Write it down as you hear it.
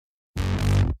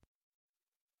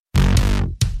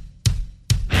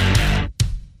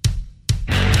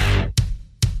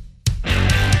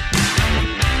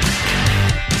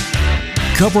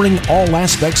covering all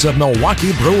aspects of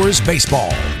Milwaukee Brewers baseball.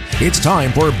 It's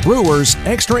time for Brewers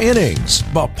Extra Innings,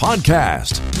 the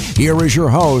podcast. Here is your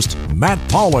host, Matt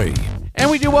Pauley.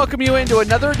 And we do welcome you into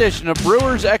another edition of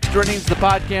Brewers Extra Innings, the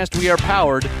podcast. We are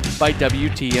powered by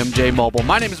WTMJ Mobile.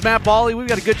 My name is Matt Pauley. We've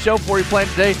got a good show for you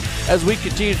planned today as we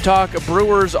continue to talk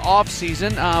Brewers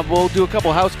offseason. We'll do a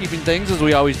couple housekeeping things, as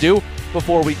we always do,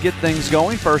 before we get things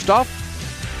going. First off,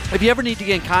 if you ever need to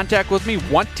get in contact with me,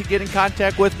 want to get in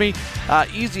contact with me,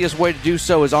 easiest way to do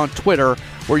so is on Twitter,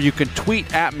 where you can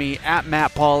tweet at me, at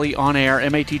Matt Pauley on air,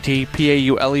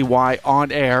 MattPauley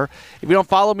on air. If you don't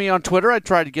follow me on Twitter, I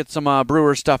try to get some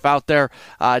Brewers stuff out there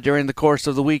during the course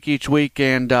of the week each week,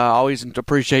 and always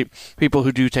appreciate people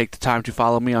who do take the time to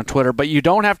follow me on Twitter. But you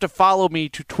don't have to follow me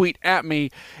to tweet at me,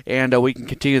 and we can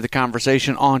continue the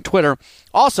conversation on Twitter.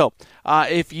 Also,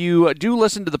 if you do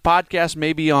listen to the podcast,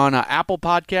 maybe on Apple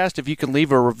Podcast, if you can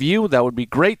leave a review, that would be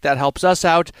great. That helps us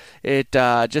out. It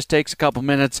just takes a couple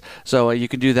minutes, so you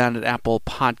can do that at Apple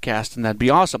Podcast, and that'd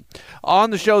be awesome. On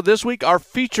the show this week, our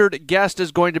featured guest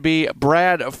is going to be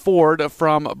Brad Ford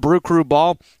from Brew Crew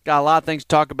Ball. Got a lot of things to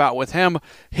talk about with him.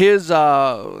 His,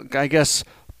 perfect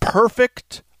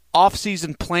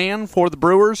offseason plan for the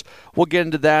Brewers. We'll get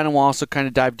into that, and we'll also kind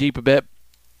of dive deep a bit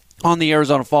on the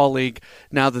Arizona Fall League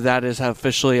now that has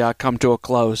officially come to a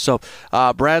close. So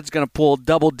Brad's going to pull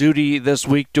double duty this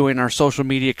week doing our social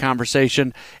media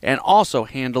conversation and also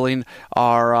handling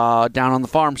our Down on the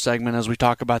Farm segment as we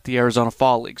talk about the Arizona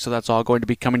Fall League. So that's all going to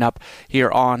be coming up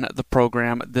here on the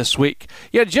program this week.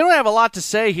 Yeah, generally I have a lot to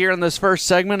say here in this first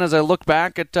segment as I look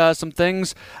back at some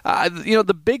things.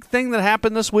 The big thing that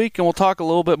happened this week, and we'll talk a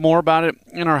little bit more about it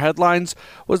in our headlines,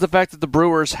 was the fact that the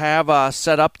Brewers have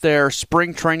set up their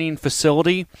spring training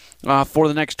facility for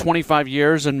the next 25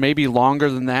 years and maybe longer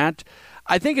than that.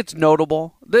 I think it's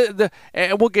notable.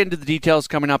 And we'll get into the details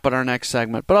coming up in our next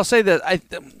segment. But I'll say that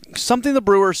something the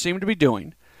Brewers seem to be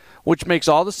doing, which makes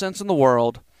all the sense in the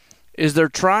world, is they're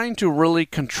trying to really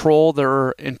control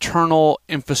their internal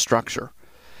infrastructure.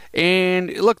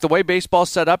 And look, the way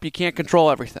baseball's set up, you can't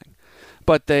control everything.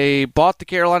 But they bought the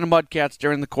Carolina Mudcats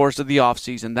during the course of the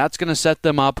offseason. That's going to set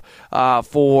them up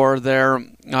for their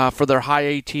high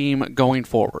A team going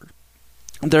forward.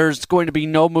 There's going to be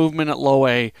no movement at low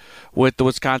A with the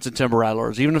Wisconsin Timber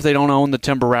Rattlers. Even if they don't own the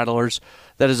Timber Rattlers,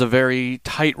 that is a very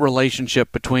tight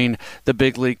relationship between the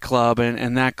big league club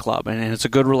and that club. And it's a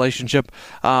good relationship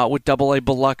with AA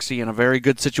Biloxi, and a very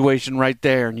good situation right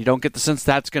there. And you don't get the sense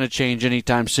that's going to change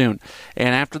anytime soon.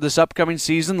 And after this upcoming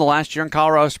season, the last year in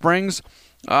Colorado Springs,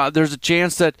 there's a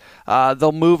chance that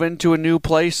they'll move into a new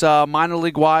place minor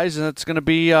league-wise, and it's going to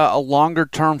be a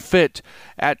longer-term fit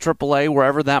at AAA,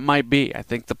 wherever that might be. I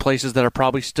think the places that are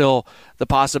probably still the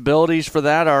possibilities for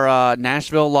that are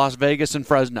Nashville, Las Vegas, and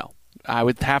Fresno. I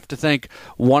would have to think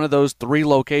one of those three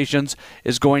locations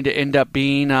is going to end up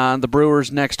being the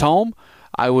Brewers' next home.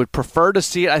 I would prefer to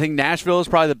see it. I think Nashville is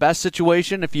probably the best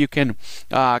situation if you can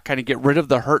kind of get rid of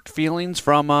the hurt feelings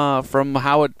from how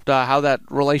that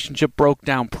relationship broke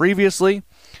down previously.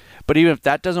 But even if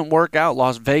that doesn't work out,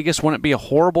 Las Vegas wouldn't be a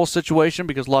horrible situation,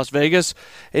 because Las Vegas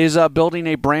is building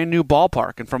a brand new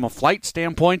ballpark, and from a flight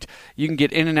standpoint, you can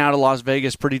get in and out of Las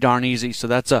Vegas pretty darn easy. So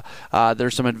that's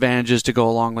there's some advantages to go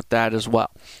along with that as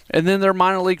well. And then their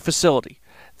minor league facility.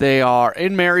 They are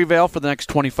in Maryvale for the next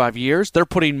 25 years. They're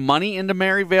putting money into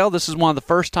Maryvale. This is one of the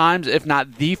first times, if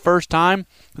not the first time,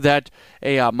 that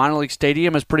a minor league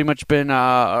stadium has pretty much been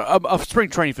a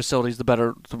spring training facility is the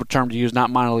better term to use,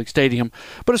 not minor league stadium,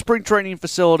 but a spring training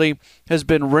facility has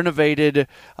been renovated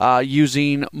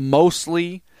using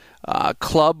mostly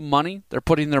club money. They're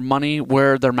putting their money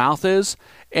where their mouth is.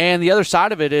 And the other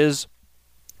side of it is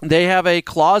they have a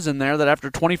clause in there that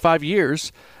after 25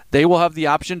 years, they will have the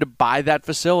option to buy that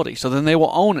facility. So then they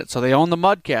will own it. So they own the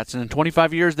Mudcats, and in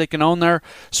 25 years they can own their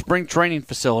spring training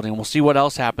facility. And we'll see what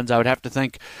else happens. I would have to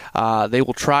think they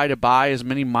will try to buy as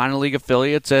many minor league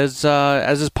affiliates as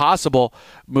is possible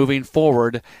moving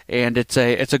forward. And it's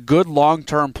a good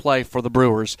long-term play for the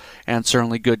Brewers, and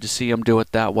certainly good to see them do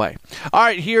it that way. All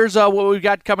right, here's what we've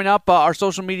got coming up. Our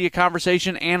social media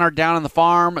conversation and our Down on the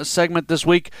Farm segment this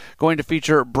week going to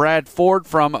feature Brad Ford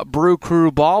from Brew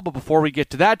Crew Ball. But before we get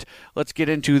to that, let's get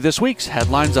into this week's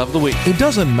Headlines of the Week. It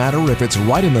doesn't matter if it's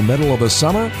right in the middle of the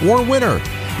summer or winter.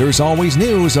 There's always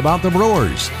news about the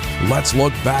Brewers. Let's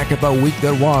look back at the week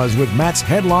that was with Matt's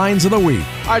Headlines of the Week.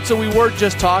 All right, so we were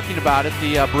just talking about it.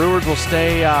 The Brewers will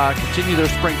continue their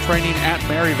spring training at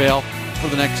Maryvale for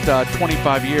the next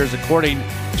 25 years, according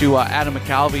to Adam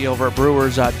McCalvey over at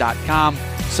Brewers.com.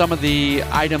 Some of the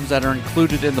items that are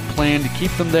included in the plan to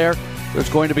keep them there: there's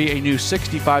going to be a new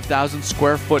 65,000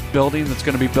 square foot building that's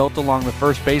going to be built along the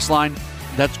first baseline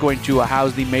That's going to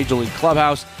house the Major League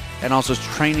clubhouse and also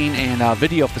training and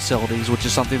video facilities, which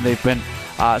is something they've been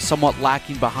somewhat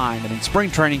lacking behind. I mean,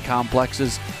 spring training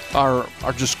complexes are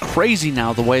just crazy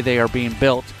now the way they are being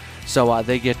built. So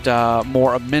they get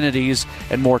more amenities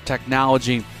and more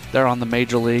technology there on the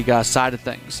Major League side of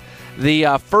things.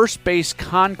 The first base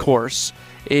concourse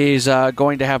is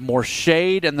going to have more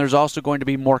shade, and there's also going to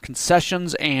be more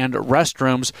concessions and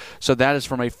restrooms. So that is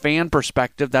from a fan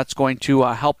perspective. That's going to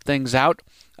help things out.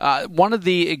 One of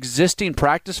the existing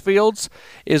practice fields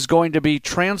is going to be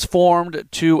transformed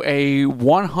to a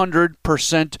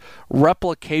 100%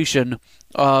 replication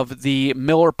of the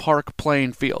Miller Park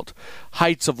playing field.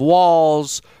 Heights of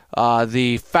walls,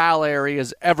 the foul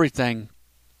areas, everything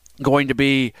going to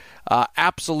be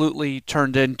absolutely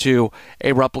turned into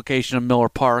a replication of Miller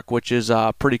Park, which is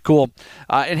pretty cool.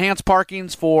 Enhanced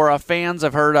parkings for fans.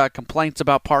 I've heard complaints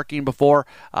about parking before.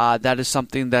 That is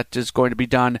something that is going to be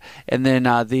done. And then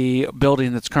the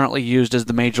building that's currently used as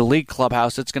the Major League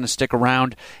clubhouse, it's going to stick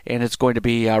around, and it's going to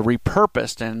be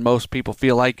repurposed. And most people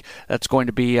feel like that's going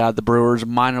to be the Brewers'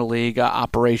 minor league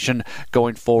operation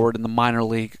going forward in the minor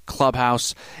league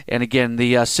clubhouse. And again,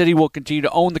 the city will continue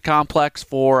to own the complex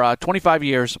for 25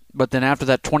 years, but then after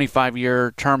that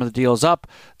 25-year term of the deal is up,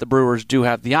 the Brewers do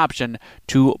have the option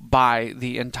to buy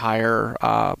the entire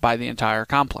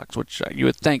complex, which you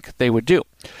would think they would do.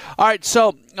 All right,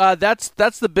 so that's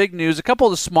the big news. A couple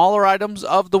of the smaller items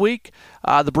of the week.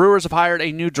 The Brewers have hired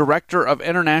a new director of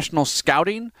international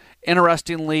scouting.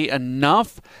 Interestingly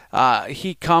enough,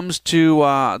 he comes to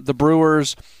the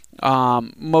Brewers.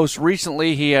 Most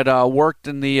recently, he had worked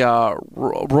in the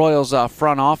Royals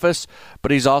front office, but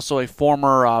he's also a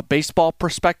former baseball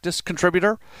prospectus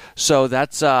contributor. So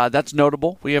that's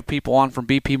notable. We have people on from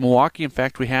BP Milwaukee. In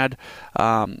fact, we had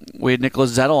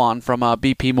Nicholas Zettel on from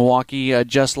BP Milwaukee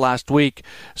just last week.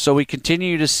 So we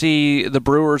continue to see the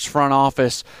Brewers front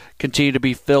office continue to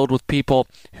be filled with people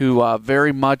who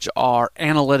very much are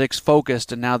analytics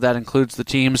focused, and now that includes the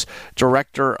team's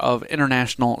director of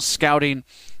international scouting.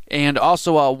 And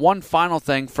also one final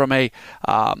thing from a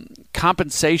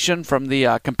compensation from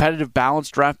the competitive balance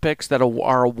draft picks that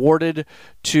are awarded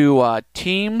to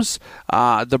teams.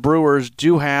 The Brewers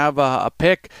do have a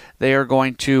pick. They are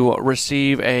going to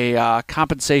receive a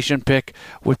compensation pick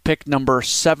with pick number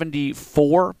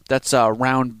 74. That's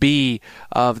round B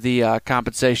of the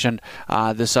compensation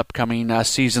this upcoming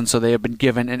season. So they have been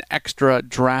given an extra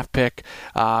draft pick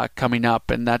coming up,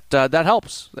 and that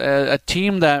helps. A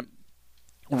team that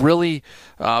really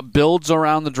builds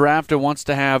around the draft and wants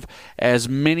to have as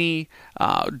many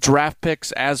draft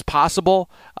picks as possible,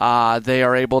 they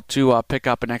are able to pick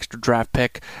up an extra draft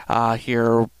pick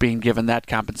here, being given that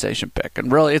compensation pick.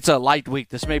 And really, it's a light week.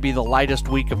 This may be the lightest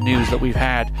week of news that we've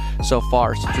had so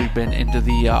far since we've been into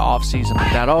the offseason.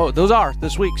 But those are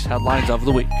this week's headlines of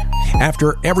the week.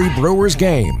 After every Brewers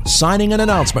game, signing an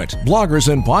announcement,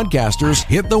 bloggers and podcasters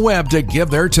hit the web to give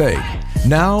their take.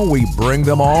 Now we bring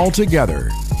them all together.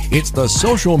 It's the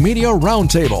Social Media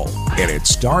Roundtable, and it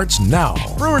starts now.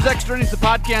 Brewers Extra Innings, the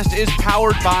podcast, is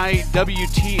powered by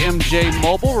WTMJ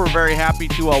Mobile. We're very happy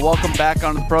to welcome back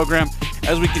onto the program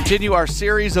as we continue our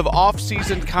series of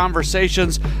off-season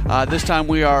conversations. This time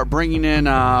we are bringing in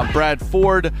Brad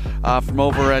Ford from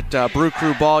over at Brew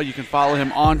Crew Ball. You can follow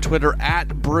him on Twitter at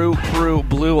Brew Crew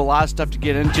Blue. A lot of stuff to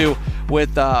get into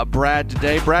with Brad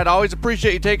today. Brad, always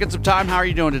appreciate you taking some time. How are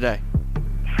you doing today?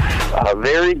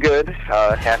 Very good.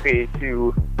 Happy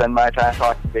to spend my time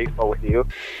talking baseball with you,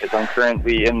 as I'm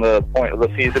currently in the point of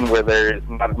the season where there's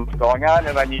not as much going on,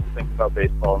 and I need to think about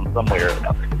baseball in some way or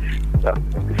another. So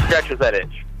it scratches that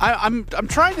itch. I'm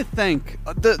trying to think.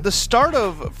 The start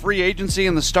of free agency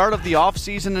and the start of the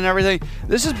offseason and everything,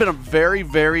 this has been a very,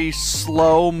 very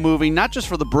slow moving, not just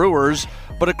for the Brewers,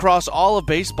 but across all of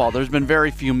baseball. There's been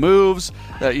very few moves,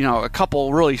 a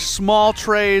couple really small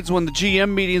trades when the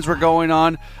GM meetings were going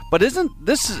on. But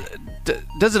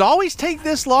does it always take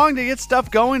this long to get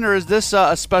stuff going, or is this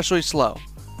especially slow?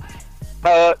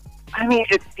 I mean,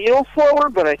 it feels slower,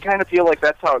 but I kind of feel like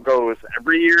that's how it goes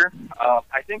every year.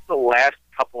 I think the last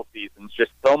couple seasons,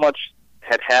 just so much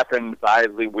had happened by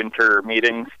the winter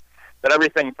meetings that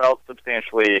everything felt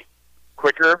substantially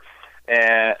quicker.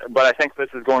 But I think this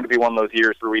is going to be one of those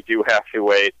years where we do have to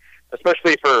wait,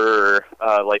 especially for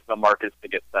the markets to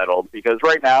get settled. Because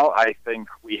right now, I think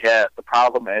the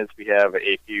problem is we have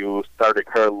a few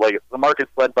the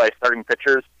market's led by starting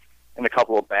pitchers and a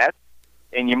couple of bats,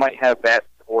 and you might have bats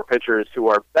or pitchers who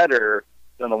are better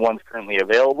than the ones currently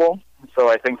available. So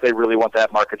I think they really want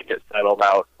that market to get settled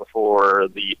out before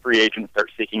the free agents start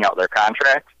seeking out their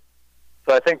contracts.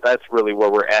 So I think that's really where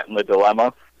we're at in the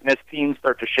dilemma. And as teams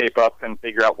start to shape up and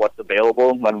figure out what's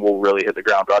available, then we'll really hit the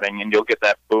ground running, and you'll get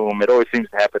that boom. It always seems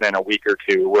to happen in a week or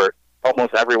two where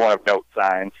almost everyone of note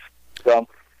signs. So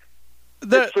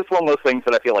it's just one of those things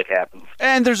that I feel like happens.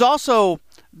 And there's also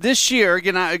this year,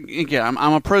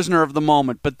 I'm a prisoner of the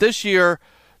moment, but this year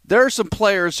there are some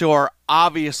players who are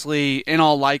obviously, in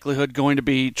all likelihood, going to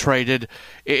be traded.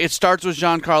 It starts with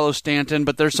Giancarlo Stanton,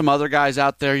 but there's some other guys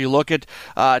out there. You look at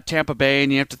Tampa Bay,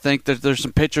 and you have to think that there's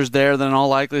some pitchers there that in all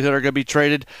likelihood are going to be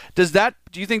traded.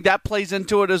 Do you think that plays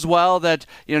into it as well, that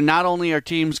not only are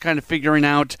teams kind of figuring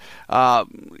out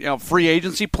free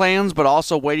agency plans, but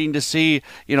also waiting to see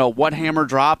what hammer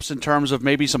drops in terms of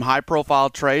maybe some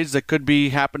high-profile trades that could be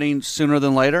happening sooner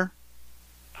than later?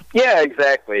 Yeah,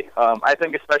 exactly. I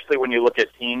think especially when you look at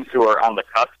teams who are on the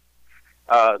cusp,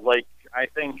 I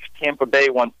think Tampa Bay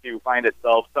wants to find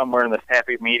itself somewhere in this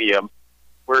happy medium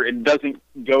where it doesn't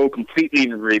go completely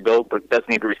to rebuild, but does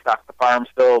need to restock the farm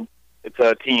still. It's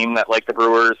a team that, like the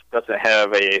Brewers, doesn't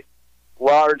have a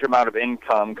large amount of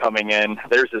income coming in.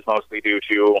 Theirs is mostly due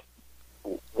to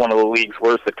one of the league's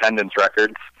worst attendance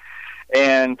records.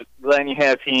 And then you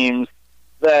have teams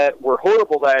that were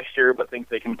horrible last year but think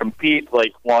they can compete,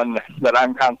 like one that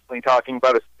I'm constantly talking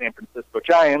about is the San Francisco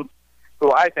Giants,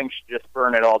 who I think should just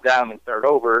burn it all down and start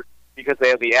over because they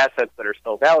have the assets that are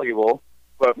still valuable.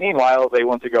 But meanwhile, they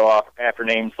want to go off after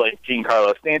names like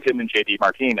Giancarlo Stanton and J.D.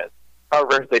 Martinez.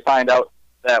 However, if they find out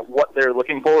that what they're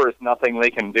looking for is nothing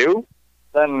they can do,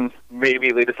 then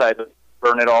maybe they decide to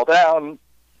burn it all down,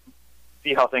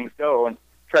 see how things go, and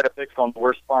try to fix one of the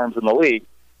worst farms in the league.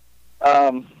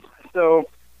 So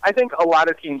I think a lot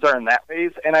of teams are in that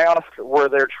phase, and I also where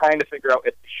they're trying to figure out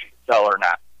if they should sell or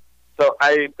not. So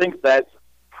I think that's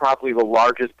probably the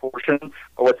largest portion of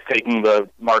what's taking the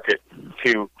market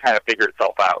to kind of figure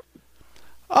itself out.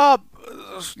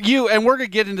 And we're going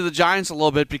to get into the Giants a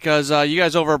little bit because you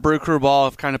guys over at Brew Crew Ball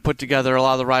have kind of put together a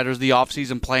lot of the writers, the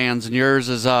off-season plans, and yours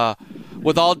is,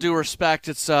 with all due respect,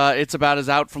 it's about as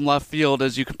out from left field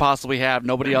as you could possibly have.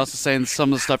 Nobody else is saying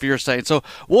some of the stuff you're saying. So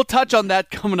we'll touch on that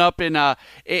coming up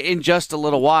in just a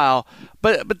little while.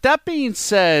 But that being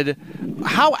said,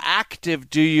 how active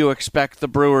do you expect the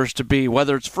Brewers to be,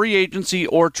 whether it's free agency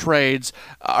or trades?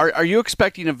 Are you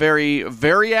expecting a very,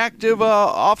 very active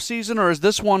offseason, or is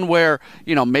this one where,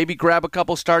 maybe grab a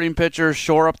couple starting pitchers,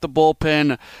 shore up the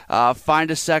bullpen, find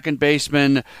a second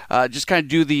baseman, just kind of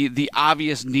do the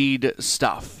obvious need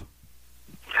stuff?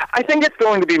 I think it's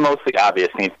going to be mostly obvious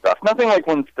need stuff. Nothing like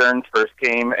when Stearns first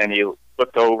came and he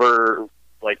looked over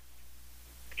like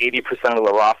 80% of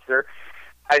the roster.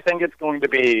 I think it's going to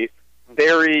be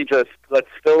very just let's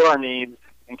fill our needs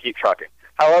and keep trucking.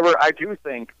 However, I do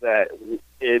think that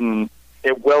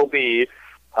it will be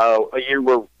a year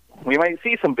where we might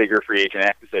see some bigger free agent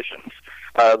acquisitions.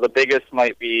 The biggest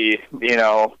might be,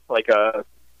 the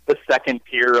second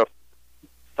tier of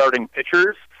starting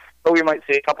pitchers, but we might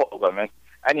see a couple of them. And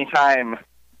anytime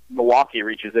Milwaukee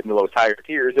reaches into those higher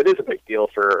tiers, it is a big deal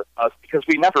for us because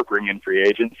we never bring in free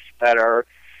agents that are,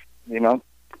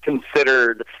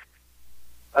 considered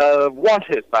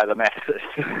wanted by the masses.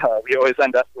 We always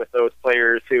end up with those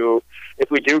players who,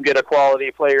 if we do get a quality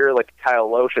player like Kyle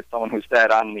Loesch, it's someone who's sat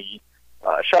on the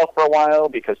shelf for a while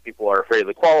because people are afraid of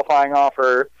the qualifying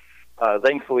offer.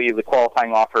 Thankfully, the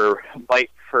qualifying offer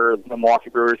bite for the Milwaukee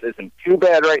Brewers isn't too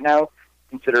bad right now,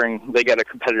 considering they get a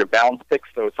competitive balance pick,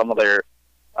 so some of their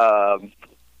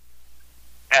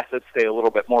assets stay a little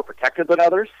bit more protected than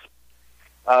others.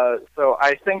 So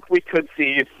I think we could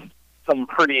see some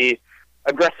pretty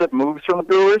aggressive moves from the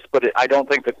Brewers, but I don't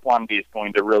think the quantity is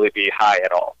going to really be high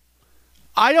at all.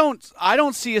 I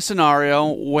don't see a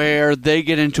scenario where they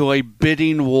get into a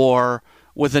bidding war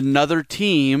with another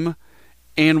team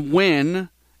and win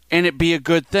and it be a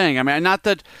good thing. I mean, not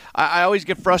that I always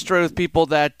get frustrated with people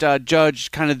that judge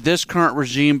kind of this current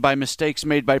regime by mistakes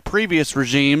made by previous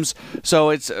regimes.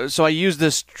 So I use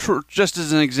this just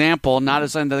as an example, not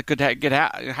as something that could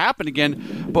happen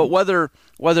again. But whether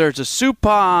it's a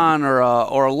Suppan or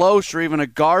a Loesch or even a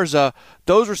Garza,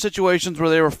 those were situations where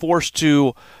they were forced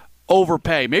to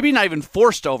overpay. Maybe not even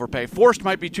forced to overpay. Forced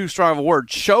might be too strong of a word.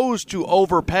 Chose to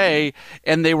overpay,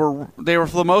 and they were for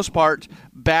the most part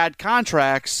bad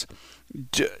contracts.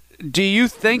 Do you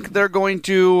think they're going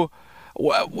to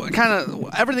kind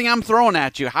of everything I'm throwing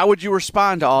at you? How would you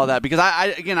respond to all that? Because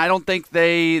I don't think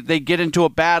they get into a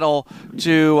battle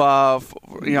to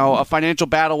a financial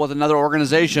battle with another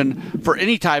organization for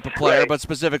any type of player, right, but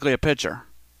specifically a pitcher.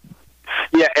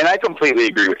 Yeah, and I completely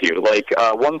agree with you. Like,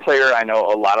 one player I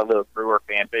know a lot of the Brewer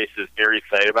fan base is very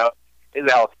excited about is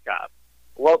Alex Cobb.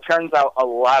 Well, it turns out a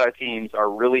lot of teams are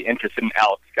really interested in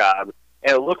Alex Cobb,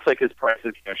 and it looks like his price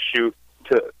is going to shoot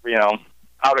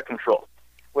out of control,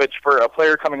 which for a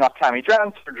player coming off Tommy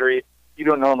John surgery, you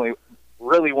don't normally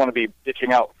really want to be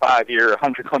ditching out 5-year,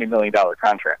 $120 million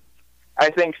contracts. I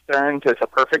think Stearns has a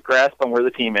perfect grasp on where the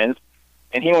team is,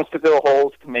 and he wants to fill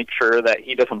holes to make sure that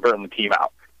he doesn't burn the team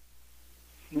out.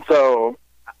 So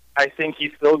I think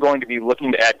he's still going to be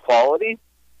looking to add quality,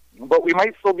 but we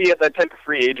might still be at that type of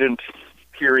free agent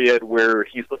period where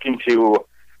he's looking to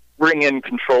bring in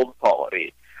controlled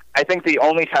quality. I think the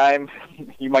only time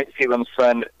you might see them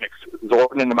spend an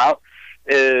exorbitant amount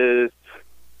is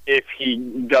if he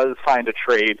does find a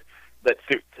trade that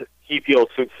he feels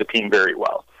suits the team very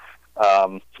well.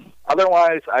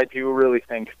 Otherwise, I do really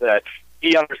think that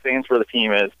he understands where the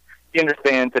team is. He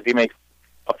understands if he makes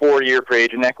a 4-year free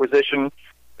agent acquisition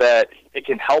that it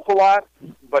can help a lot,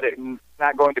 but it's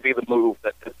not going to be the move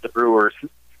that puts the Brewers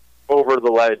over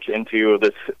the ledge into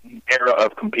this era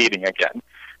of competing again.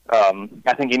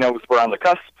 I think he knows we're on the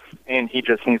cusp, and he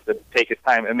just needs to take his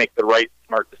time and make the right,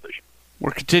 smart decision.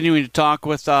 We're continuing to talk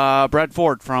with Brett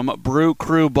Ford from Brew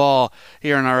Crew Ball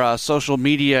here in our social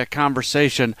media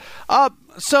conversation.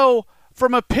 So,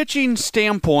 from a pitching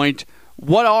standpoint,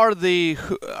 what are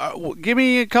give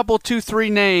me a couple,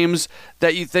 2-3 names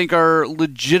that you think are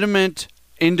legitimate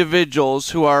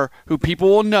individuals who people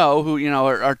will know, who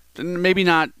are maybe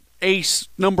not ace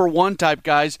number 1 type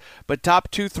guys, but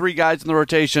top 2-3 guys in the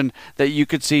rotation that you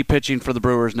could see pitching for the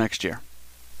Brewers next year.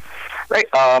 Right.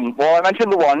 Well, I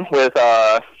mentioned the one with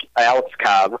Alex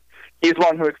Cobb. He's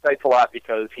one who excites a lot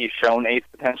because he's shown ace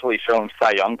potential, he's shown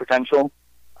Cy Young potential,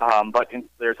 but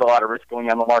there's a lot of risk going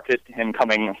on the market. Him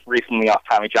coming recently off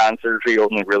Tommy John surgery,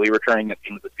 only really returning at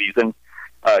the end of the season.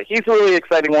 He's a really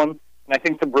exciting one, and I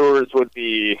think the Brewers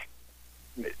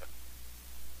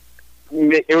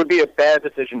it would be a bad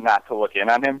decision not to look in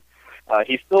on him.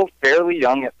 He's still fairly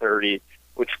young at 30,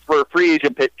 which for free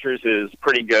agent pitchers is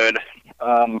pretty good.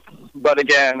 But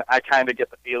again, I kind of get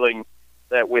the feeling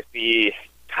that with the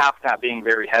top not being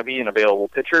very heavy and available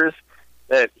pitchers,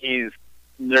 that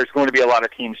there's going to be a lot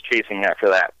of teams chasing after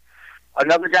that.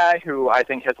 Another guy who I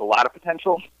think has a lot of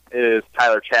potential is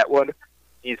Tyler Chatwood.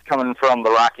 He's coming from the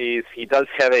Rockies. He does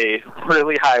have a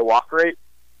really high walk rate,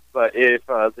 but if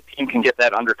the team can get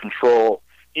that under control,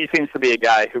 he seems to be a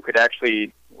guy who could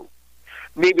actually,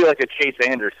 maybe like a Chase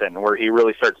Anderson, where he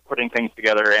really starts putting things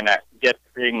together and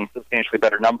getting substantially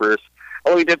better numbers.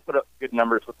 Although he did put up good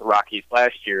numbers with the Rockies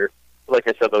last year. Like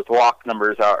I said, those walk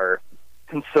numbers are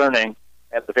concerning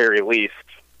at the very least.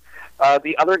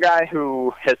 The other guy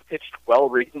who has pitched well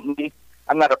recently,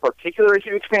 I'm not a particularly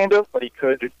huge fan of, but he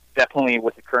could definitely,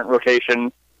 with the current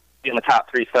rotation, be in the top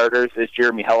 3 starters, is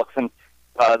Jeremy Hellickson.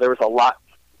 There was a lot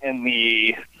in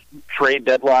the trade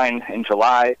deadline in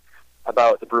July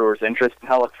about the Brewers' interest in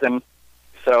Hellickson.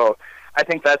 So I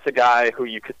think that's a guy who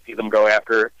you could see them go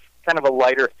after. Kind of a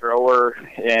lighter thrower,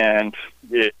 and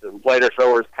lighter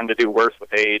throwers tend to do worse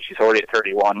with age. He's already at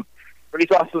 31. But he's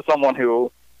also someone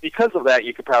who, because of that,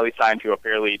 you could probably sign to a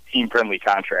fairly team-friendly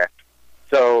contract.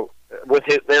 So with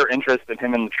their interest in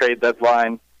him in the trade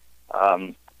deadline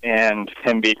and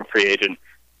him being a free agent,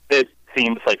 it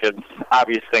seems like an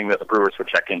obvious thing that the Brewers would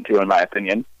check into, in my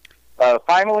opinion.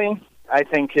 Finally, I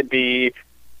think it'd be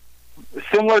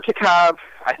similar to Cobb.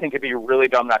 I think it'd be really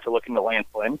dumb not to look into Lance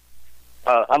Lynn.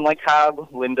 Unlike Cobb,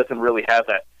 Lynn doesn't really have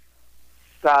that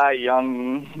Cy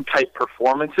Young type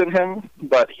performance in him,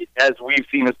 but as we've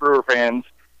seen as Brewer fans,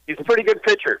 he's a pretty good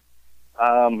pitcher.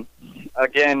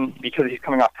 Again, because he's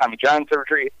coming off Tommy John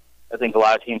surgery, I think a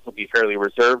lot of teams will be fairly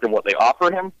reserved in what they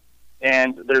offer him,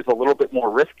 and there's a little bit more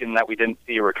risk in that we didn't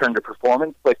see a return to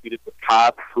performance like we did with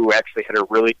Cobb, who actually had a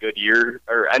really good year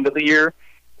or end of the year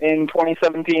in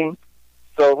 2017.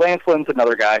 So Lance Lynn's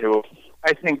another guy who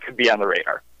I think could be on the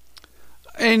radar.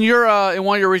 And you're in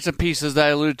one of your recent pieces that I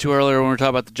alluded to earlier when we were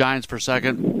talking about the Giants for a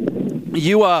second,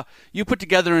 you put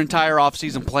together an entire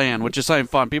offseason plan, which is something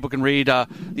fun. People can read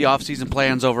the offseason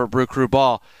plans over at Brew Crew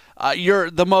Ball.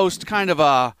 You're the most kind of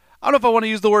I don't know if I want to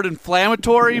use the word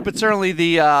inflammatory, but certainly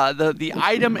the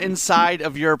item inside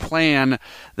of your plan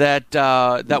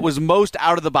that was most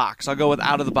out of the box. I'll go with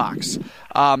out of the box.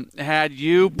 Had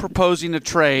you proposing to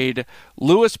trade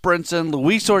Lewis Brinson,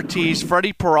 Luis Ortiz,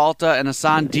 Freddie Peralta, and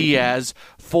Hassan Diaz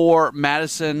for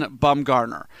Madison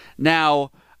Bumgarner.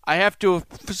 Now, I have to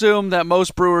assume that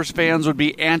most Brewers fans would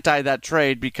be anti that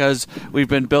trade because we've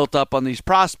been built up on these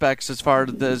prospects as far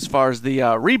as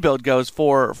the rebuild goes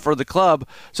for the club.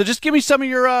 So just give me some of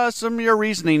your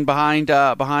reasoning behind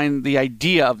the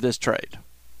idea of this trade.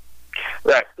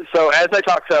 Right. So as I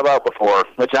talked about before,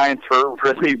 the Giants were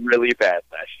really, really bad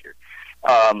last year.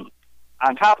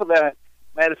 On top of that,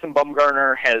 Madison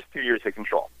Bumgarner has 2 years of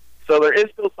control. So there is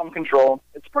still some control.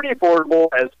 It's pretty affordable,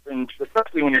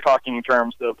 especially when you're talking in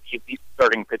terms of elite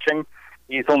starting pitching.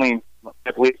 He's only,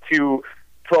 I believe, two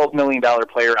 $12 million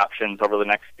player options over the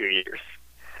next few years.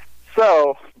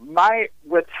 So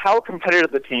with how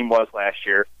competitive the team was last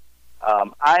year,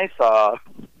 I saw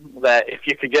that if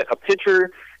you could get a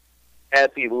pitcher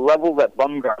at the level that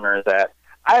Bumgarner is at,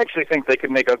 I actually think they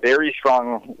could make a very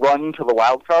strong run to the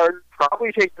wild card,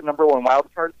 probably take the number one wild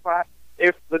card spot,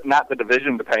 if not the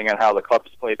division, depending on how the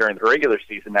Cubs play during the regular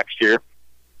season next year,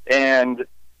 and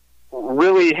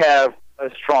really have a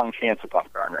strong chance of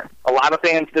Bumgarner. A lot of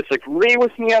fans disagree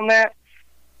with me on that,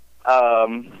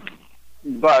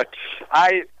 but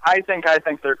I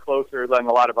think they're closer than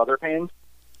a lot of other fans.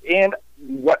 And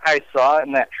what I saw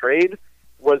in that trade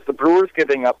was the Brewers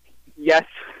giving up, yes,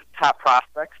 top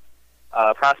prospects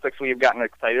we've gotten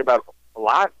excited about a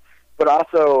lot, but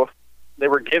also they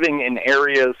were giving in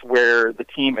areas where the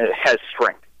team has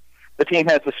strength. The team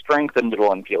has a strength in middle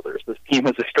infielders. This team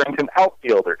has a strength in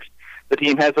outfielders. The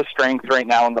team has a strength right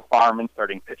now in the farm and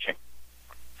starting pitching.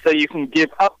 So you can give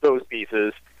up those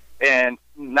pieces and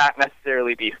not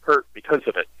necessarily be hurt because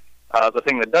of it. The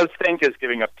thing that does stink is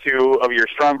giving up two of your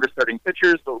stronger starting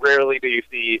pitchers, but rarely do you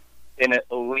see an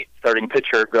elite starting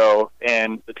pitcher go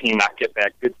and the team not get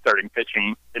back good starting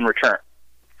pitching in return.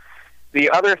 The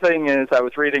other thing is I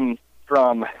was reading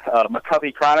from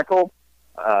McCovey Chronicle.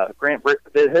 Grant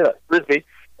Brisbee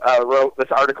wrote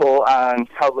this article on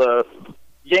how the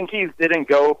Yankees didn't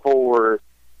go for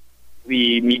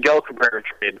the Miguel Cabrera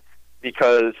trade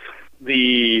because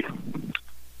the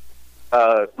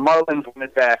Marlins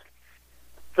wanted back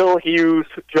Phil Hughes,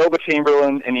 Joba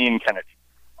Chamberlain, and Ian Kennedy.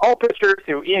 All pitchers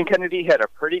who Ian Kennedy had a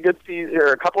pretty good season,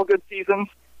 or a couple of good seasons,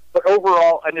 but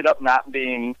overall ended up not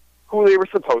being who they were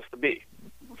supposed to be.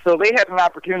 So they had an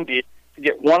opportunity to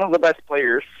get one of the best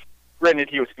players. Granted,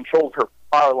 he was controlled for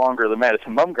far longer than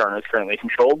Madison Bumgarner is currently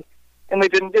controlled, and they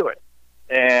didn't do it.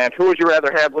 And who would you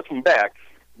rather have looking back,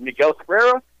 Miguel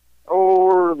Cabrera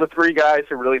or the three guys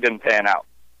who really didn't pan out?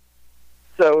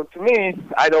 So to me,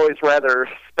 I'd always rather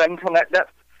spend from that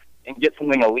depth and get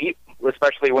something elite,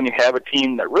 especially when you have a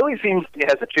team that really seems to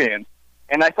has a chance.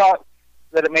 And I thought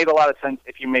that it made a lot of sense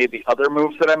if you made the other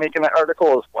moves that I make in that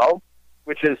article as well,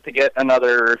 which is to get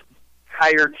another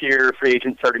higher-tier free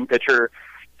agent starting pitcher,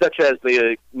 such as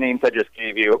the names I just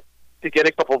gave you, to get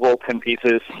a couple bullpen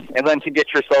pieces, and then to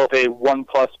get yourself a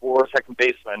 1+4 second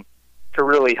baseman to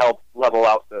really help level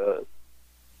out the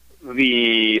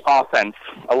offense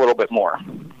a little bit more.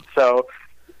 So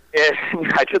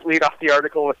I just lead off the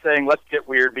article with saying, let's get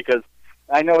weird, because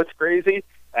I know it's crazy.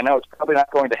 I know it's probably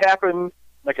not going to happen.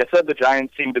 Like I said, the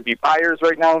Giants seem to be buyers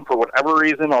right now for whatever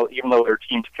reason, even though their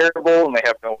team's terrible and they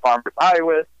have no farm to buy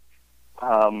with.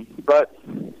 But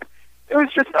it was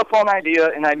just a fun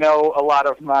idea, and I know a lot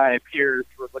of my peers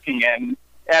were looking in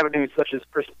avenues such as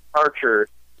Chris Archer,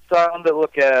 so I wanted to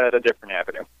look at a different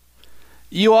avenue.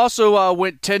 You also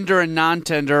went tender and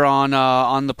non-tender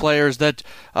on the players that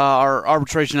are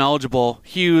arbitration eligible: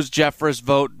 Hughes, Jeffress,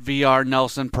 Vogt, VR,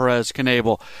 Nelson, Perez,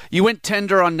 Knebel. You went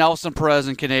tender on Nelson, Perez,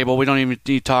 and Knebel. We don't even need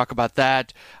to talk about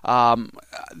that.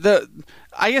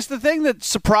 I guess the thing that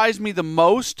surprised me the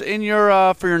most in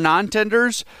your for your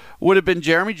non-tenders would have been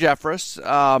Jeremy Jeffress,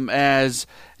 as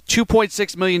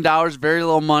 $2.6 million, very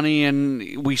little money,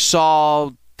 and we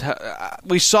saw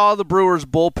the Brewers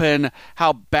bullpen,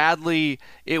 how badly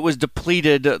it was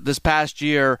depleted this past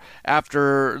year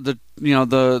after the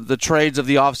trades of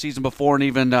the offseason before, and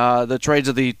even the trades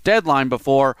of the deadline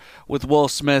before, with Will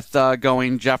Smith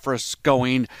going, Jeffress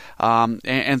going,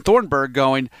 and Thornburg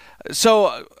going.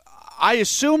 So I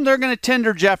assume they're going to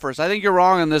tender Jeffress. I think you're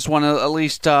wrong on this one, at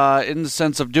least in the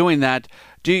sense of doing that.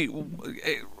 Do you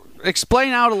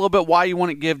explain out a little bit why you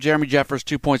want to give Jeremy Jeffress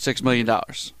 $2.6 million?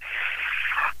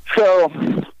 So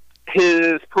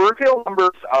his peripheral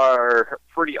numbers are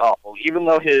pretty awful, even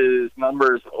though his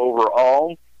numbers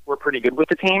overall were pretty good with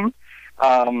the team.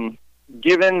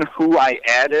 Given who I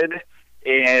added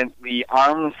and the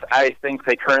arms I think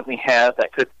they currently have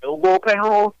that could fill bullpen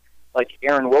roles, like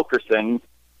Aaron Wilkerson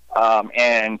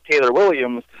and Taylor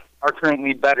Williams, are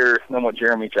currently better than what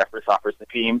Jeremy Jeffress offers the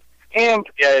team. And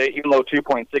even though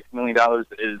 $2.6 million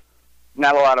is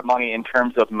not a lot of money in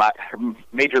terms of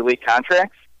major league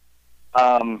contracts,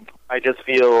 I just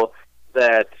feel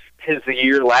that his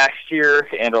year last year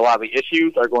and a lot of the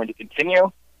issues are going to continue,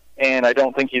 and I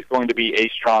don't think he's going to be a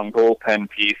strong bullpen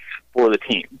piece for the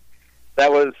team.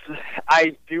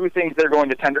 I do think they're going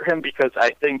to tender him because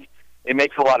I think it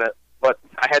makes a lot of, but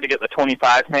I had to get the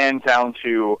 25-man down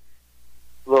to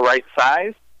the right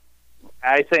size.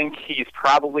 I think he's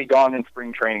probably gone in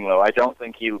spring training, though. I don't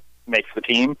think he makes the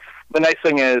team. The nice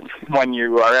thing is when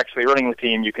you are actually running the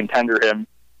team, you can tender him,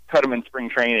 cut him in spring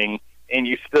training, and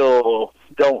you still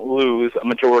don't lose a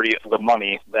majority of the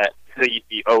money that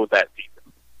he owed that season.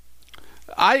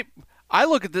 I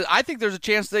look at this. I think there's a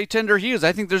chance they tender Hughes.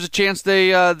 I think there's a chance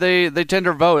they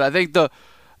tender Vogt. I think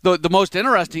the most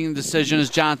interesting decision is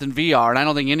Jonathan VR, and I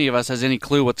don't think any of us has any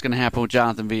clue what's going to happen with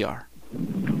Jonathan VR.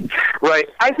 Right.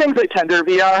 I think they tender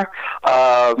VR.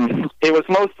 It was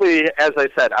mostly, as I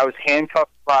said, I was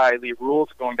handcuffed by the rules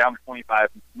going down to 25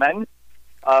 men.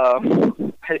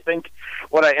 I think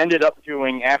what I ended up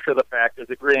doing after the fact is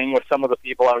agreeing with some of the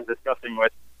people I was discussing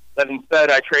with that instead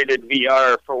I traded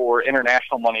VR for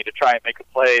international money to try and make a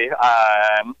play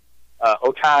on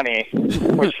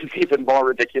Ohtani, which is even more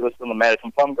ridiculous than the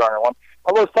Madison Bumgarner one,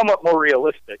 although somewhat more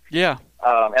realistic. Yeah.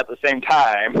 At the same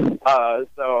time.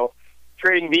 So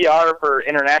trading VR for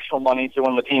international money to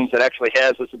one of the teams that actually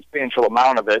has a substantial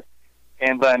amount of it,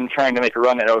 and then trying to make a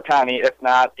run at Ohtani, if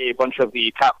not a bunch of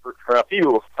the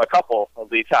a couple of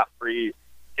the top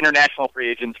international free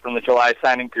agents from the July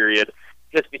signing period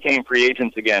just became free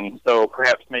agents again. So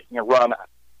perhaps making a run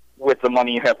with the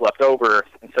money you have left over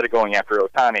instead of going after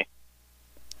Ohtani.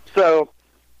 So,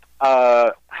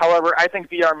 however, I think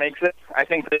VR makes it. I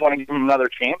think they want to give him another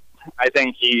chance. I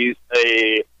think he's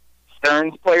a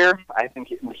Stearns player. I think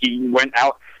he went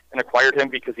out and acquired him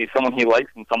because he's someone he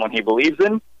likes and someone he believes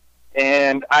in.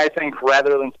 And I think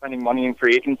rather than spending money in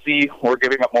free agency or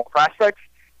giving up more prospects,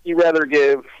 he'd rather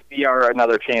give VR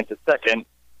another chance at second.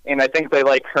 And I think they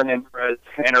like Hernandez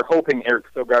and are hoping Eric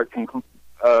Sogard can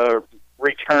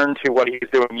return to what he was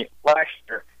doing last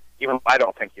year, even if I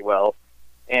don't think he will,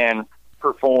 and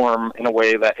perform in a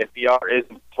way that if VR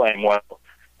isn't playing well,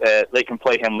 that they can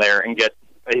play him there and get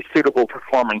a suitable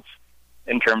performance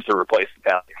in terms of replacement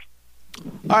value.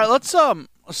 All right, let's and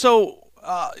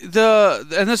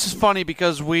this is funny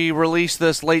because we released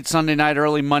this late Sunday night,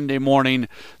 early Monday morning,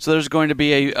 so there's going to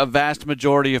be a vast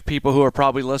majority of people who are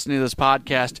probably listening to this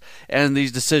podcast, and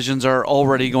these decisions are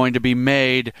already going to be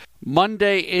made.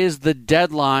 Monday is the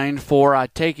deadline for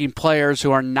taking players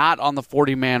who are not on the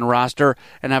 40-man roster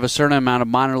and have a certain amount of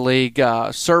minor league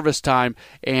service time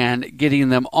and getting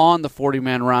them on the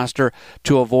 40-man roster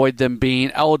to avoid them being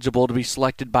eligible to be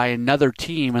selected by another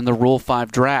team in the Rule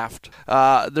 5 draft.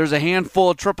 There's a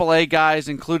handful of AAA guys,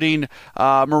 including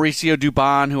Mauricio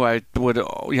Dubon, who I would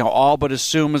all but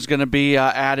assume is going to be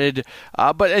added.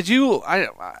 But as you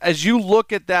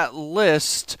look at that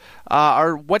list,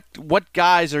 what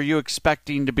guys are you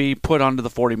expecting to be put onto the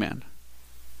 40-man?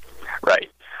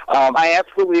 Right. I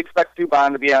absolutely expect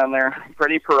Dubon to be on there.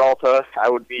 Freddie Peralta, I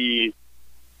would be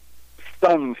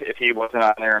stunned if he wasn't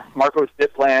on there. Marcos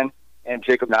Diplan and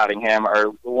Jacob Nottingham are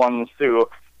the ones who,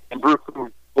 and Brew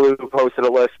Blue posted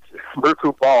a list. Brew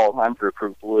Ball, I'm Brew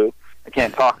Blue. I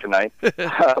can't talk tonight.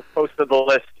 Posted the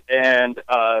list, and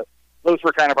those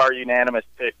were kind of our unanimous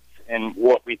picks and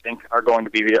what we think are going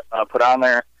to be put on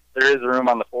there. There is room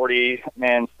on the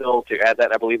 40-man still to add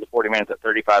that. I believe the 40-man is at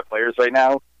 35 players right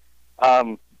now.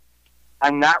 I'm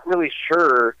not really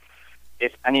sure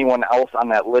if anyone else on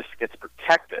that list gets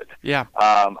protected. Yeah.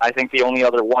 I think the only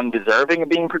other one deserving of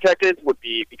being protected would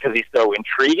be, because he's so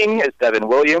intriguing, is Devin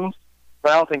Williams.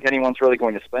 But I don't think anyone's really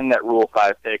going to spend that Rule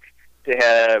 5 pick to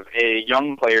have a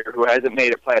young player who hasn't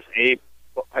made a Class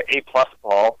A-plus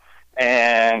ball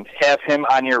and have him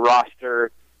on your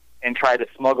roster and try to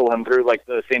smuggle him through like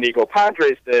the San Diego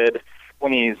Padres did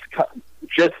when he's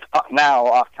just now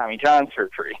off Tommy John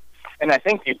surgery. And I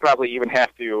think you'd probably even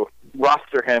have to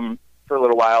roster him for a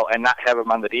little while and not have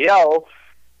him on the DL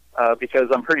because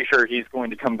I'm pretty sure he's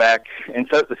going to come back and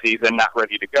start the season not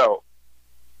ready to go.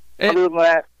 Other than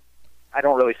that, I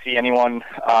don't really see anyone.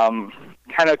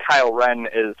 Kind of Kyle Wren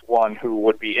is one who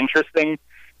would be interesting,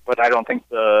 but I don't think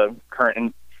the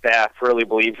current staff really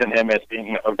believes in him as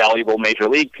being a valuable major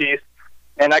league piece.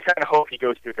 And I kind of hope he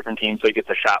goes to a different team so he gets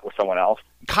a shot with someone else.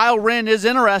 Kyle Wren is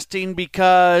interesting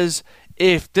because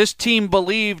if this team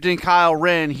believed in Kyle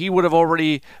Wren, he would have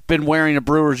already been wearing a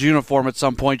Brewers uniform at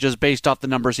some point just based off the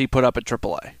numbers he put up at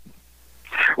AAA.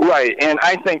 Right, and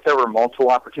I think there were multiple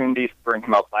opportunities to bring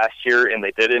him up last year, and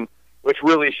they didn't, which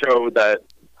really showed that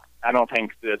I don't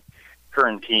think the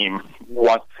current team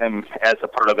wants him as a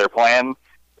part of their plan.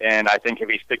 And I think if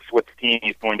he sticks with the team,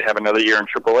 he's going to have another year in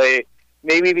AAA.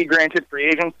 Maybe be granted free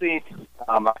agency.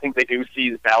 I think they do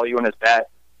see value in his bat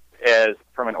as,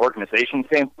 from an organization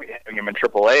standpoint, having him in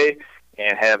AAA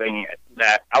and having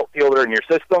that outfielder in your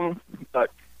system.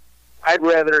 But I'd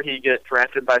rather he get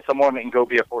drafted by someone and go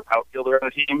be a fourth outfielder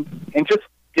on the team and just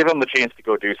give him the chance to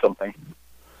go do something.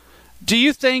 Do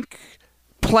you think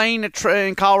playing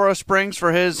in Colorado Springs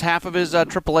for half of his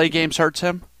AAA games hurts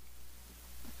him?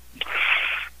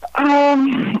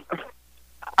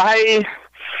 I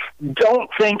don't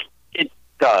think it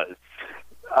does.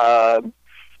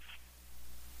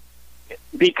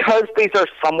 Because these are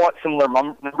somewhat similar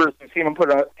numbers we've seen him put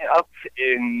up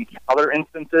in other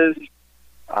instances,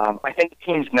 I think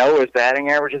teams know his batting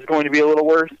average is going to be a little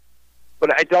worse.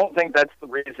 But I don't think that's the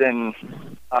reason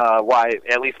why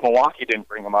at least Milwaukee didn't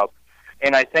bring him up.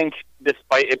 And I think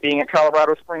despite it being at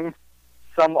Colorado Springs,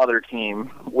 some other team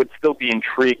would still be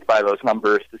intrigued by those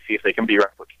numbers to see if they can be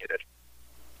replicated.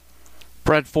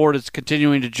 Brett Ford is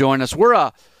continuing to join us.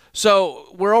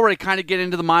 We're already kind of getting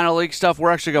into the minor league stuff.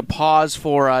 We're actually going to pause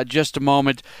for just a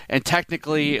moment and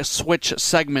technically switch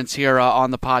segments here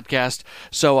on the podcast.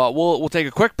 So we'll take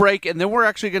a quick break, and then we're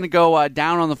actually going to go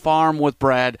down on the farm with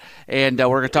Brad, and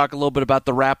we're going to talk a little bit about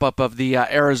the wrap-up of the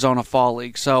Arizona Fall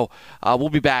League. So we'll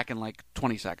be back in like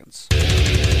 20 seconds.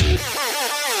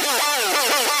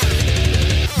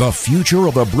 The future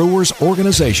of the Brewers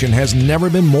organization has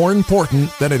never been more important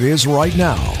than it is right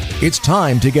now. It's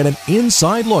time to get an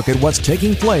inside look at what's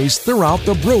taking place throughout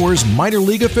the Brewers minor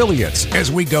league affiliates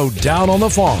as we go down on the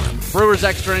farm. Brewers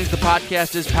Extra Innings, the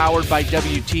podcast, is powered by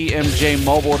WTMJ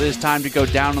Mobile. It is time to go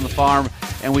down on the farm,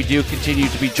 and we do continue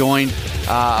to be joined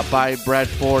by Brad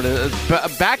Ford.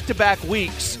 Back-to-back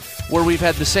weeks where we've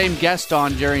had the same guest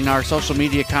on during our social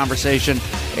media conversation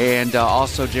and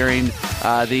also during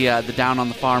the Down on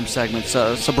the Farm segment.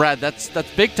 So Brad, that's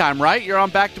big time, right? You're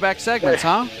on back-to-back segments,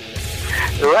 huh?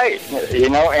 Right.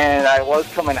 And I was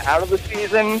coming out of the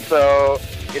season, so,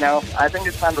 I think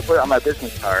it's time to put it on my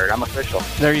business card. I'm official.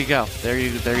 There you go. There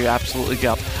you absolutely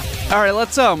go. All right,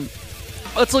 let's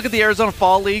look at the Arizona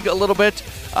Fall League a little bit.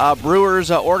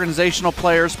 Brewers organizational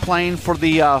players playing for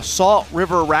the Salt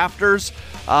River Rafters.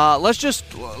 Let's just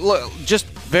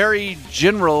very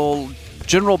general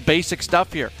basic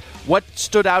stuff here. What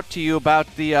stood out to you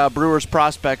about the Brewers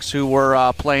prospects who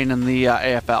were playing in the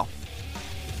AFL?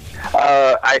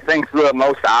 I think the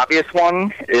most obvious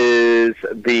one is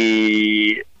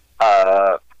the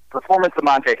performance of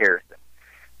Monte Harrison.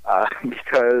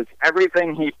 Because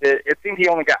everything he did, it seemed he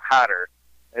only got hotter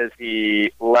as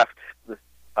he left the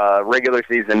regular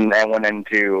season and went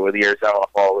into the Arizona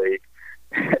Fall League.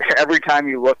 Every time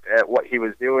you looked at what he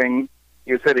was doing,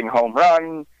 he was hitting home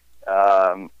run.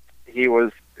 He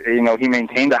was, he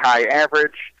maintained a high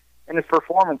average, and his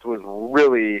performance was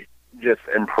really just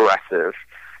impressive.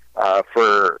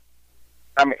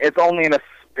 It's only in a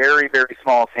very, very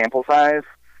small sample size,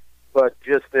 but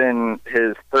just in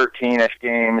his 13-ish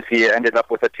games, he ended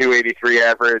up with a 283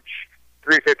 average,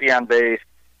 350 on base,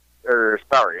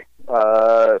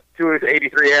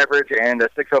 283 average, and a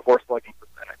 604 slugging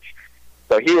percentage.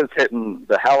 So he was hitting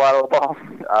the hell out of the ball,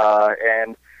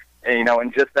 and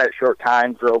in just that short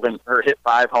time, hit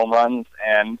 5 home runs,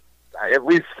 and at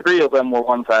least 3 of them were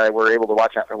ones I was able to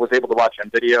watch on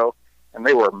video, and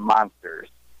they were monsters.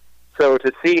 So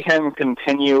to see him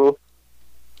continue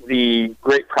the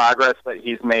great progress that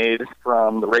he's made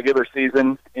from the regular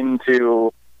season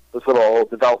into this little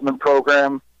development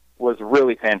program was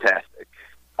really fantastic.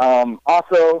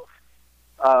 Also,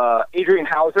 Adrian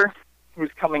Hauser,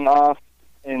 who's coming off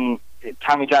in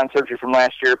Tommy John surgery from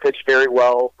last year, pitched very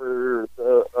well for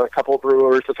a couple of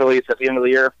Brewers affiliates at the end of the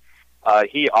year.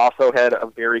 He also had a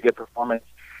very good performance.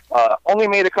 Only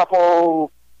made a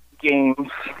couple games,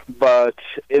 but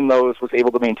in those was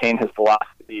able to maintain his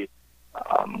velocity,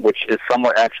 which is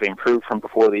somewhat actually improved from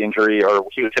before the injury, or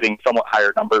he was hitting somewhat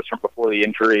higher numbers from before the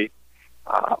injury.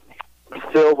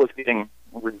 Still was getting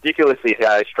ridiculously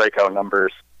high strikeout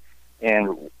numbers,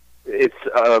 and it's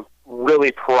a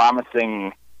really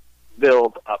promising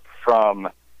build up from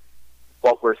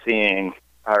what we're seeing,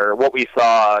 or what we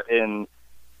saw in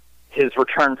his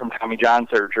return from Tommy John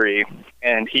surgery,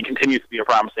 and he continues to be a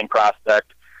promising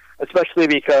prospect, especially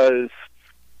because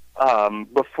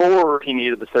before he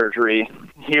needed the surgery,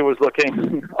 he was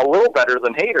looking a little better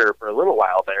than Hader for a little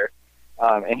while there.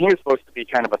 And he was supposed to be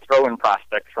kind of a throw-in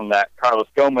prospect from that Carlos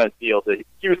Gomez deal to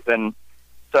Houston.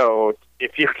 So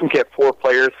if you can get 4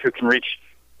 players who can reach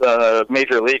the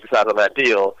major leagues out of that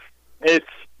deal, it's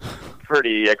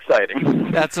pretty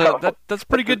exciting. That's a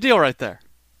pretty good deal right there.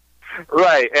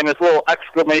 Right, and this little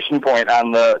exclamation point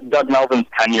on the Doug Melvin's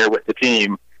tenure with the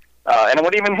team. And it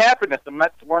wouldn't even happen if the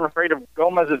Mets weren't afraid of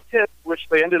Gomez's hits, which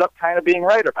they ended up kind of being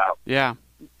right about. Yeah.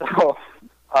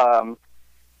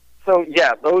 So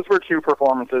yeah, those were 2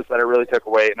 performances that I really took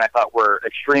away, and I thought were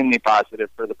extremely positive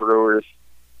for the Brewers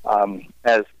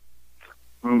as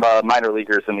minor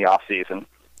leaguers in the offseason.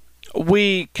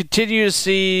 We continue to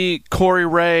see Corey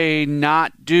Ray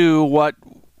not do what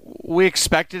we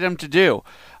expected him to do.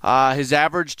 His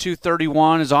average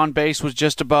 231. His on base was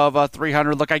just above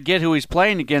 300. Look, I get who he's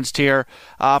playing against here.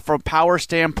 From power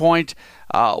standpoint,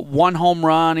 1 home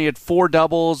run. He had 4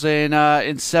 doubles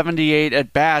in 78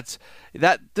 at bats.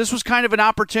 This was kind of an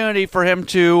opportunity for him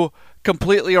to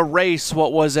completely erase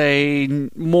what was a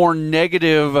more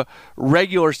negative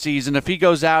regular season. If he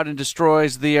goes out and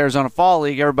destroys the Arizona Fall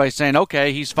League, everybody's saying,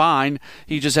 okay, he's fine.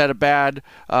 He just had a bad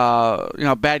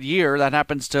year. That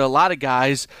happens to a lot of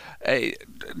guys.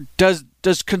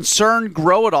 Does concern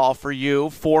grow at all for you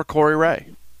for Corey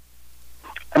Ray?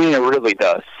 I mean, it really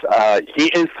does. He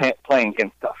is playing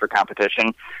against tougher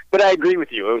competition, but I agree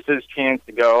with you. It was his chance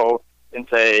to go and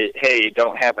say, hey,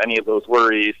 don't have any of those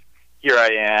worries. Here I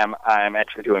am. I'm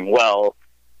actually doing well.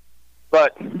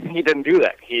 But he didn't do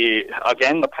that.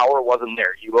 Again, the power wasn't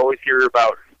there. You always hear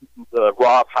about the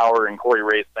raw power in Corey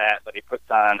Ray's bat that he puts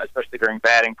on, especially during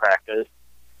batting practice.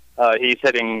 He's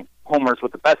hitting homers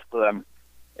with the best of them,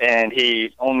 and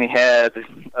he only had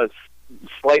a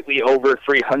slightly over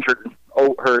 300,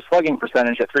 her slugging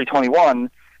percentage at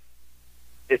 321.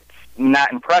 It's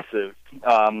not impressive.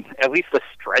 At least the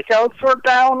strikeouts were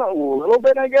down a little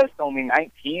bit, I guess, only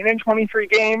 19 in 23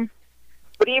 games.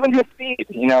 But even his speed,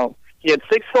 he had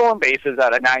 6 stolen bases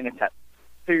out of 9 attempts.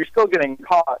 So you're still getting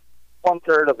caught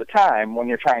 1/3 of the time when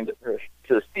you're trying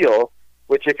to steal,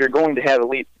 which if you're going to have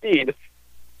elite speed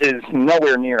is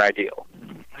nowhere near ideal.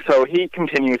 So he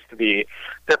continues to be,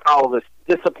 to follow this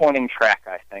disappointing track,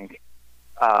 I think.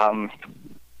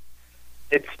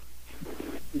 It's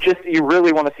just, you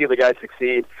really want to see the guy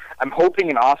succeed. I'm hoping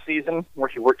an off-season where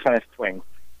he works on his swing.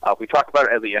 We talked about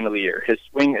it at the end of the year. His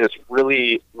swing is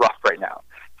really rough right now.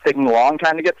 It's taking a long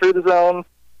time to get through the zone.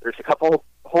 There's a couple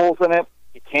holes in it.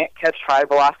 He can't catch high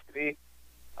velocity,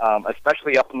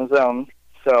 especially up in the zone.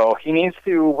 So he needs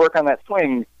to work on that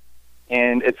swing,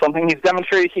 and it's something he's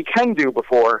demonstrated he can do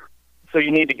before. So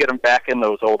you need to get him back in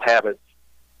those old habits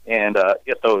and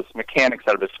get those mechanics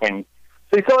out of his swing.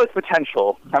 So he still has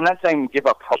potential. I'm not saying give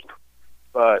up hope,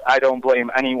 but I don't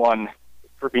blame anyone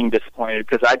for being disappointed,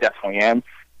 because I definitely am,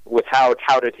 with how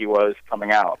touted he was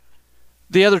coming out.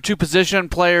 The other 2 position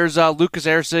players, Lucas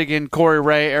Erceg and Corey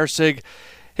Ray. Erceg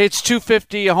hits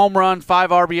 .250, a home run, 5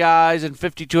 RBIs, and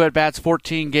 52 at-bats,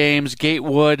 14 games.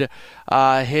 Gatewood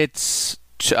doesn't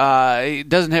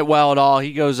hit well at all.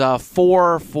 He goes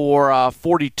 4 for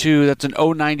 42. That's an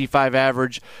 .095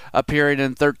 average, appearing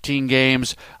in 13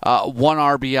 games, 1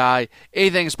 RBI.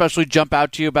 Anything especially jump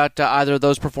out to you about either of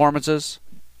those performances?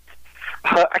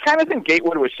 I kind of think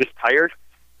Gatewood was just tired.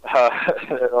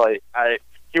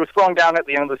 He was slowing down at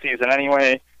the end of the season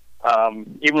anyway.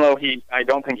 Even though I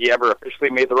don't think he ever officially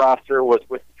made the roster, was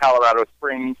with Colorado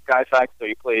Springs Sky Sox, so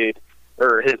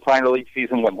his minor league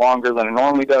season went longer than it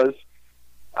normally does.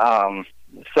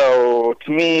 So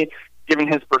to me, given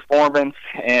his performance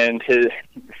and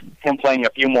him playing a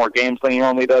few more games than he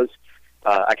normally does,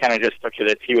 I kind of just took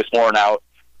it as he was worn out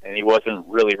and he wasn't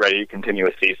really ready to continue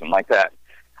a season like that.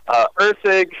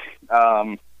 Erceg,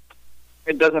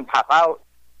 it doesn't pop out.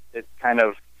 It's kind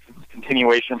of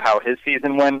continuation of how his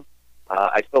season went.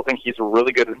 I still think he's a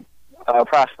really good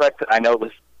prospect. I know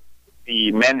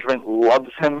the management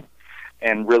loves him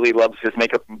and really loves his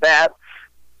makeup and bat.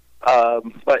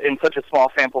 But in such a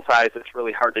small sample size, it's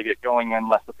really hard to get going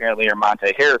unless apparently you're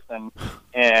Monte Harrison.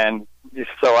 And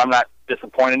so I'm not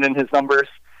disappointed in his numbers.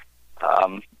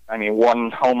 1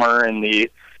 homer in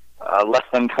the less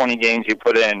than 20 games you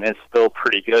put in is still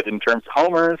pretty good in terms of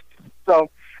homers. So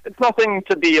it's nothing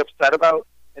to be upset about.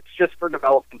 It's just for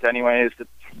development anyways.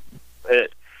 I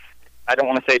don't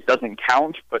want to say it doesn't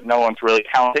count, but no one's really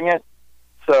counting it.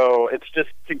 So it's just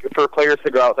for players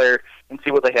to go out there and see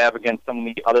what they have against some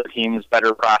of the other teams'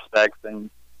 better prospects and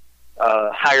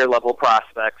higher-level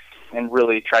prospects, and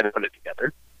really try to put it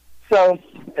together. So,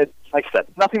 it's like I said,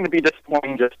 nothing to be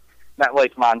disappointing, just not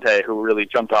like Monte, who really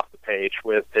jumped off the page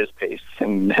with his pace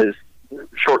and his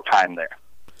short time there.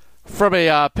 From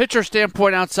a pitcher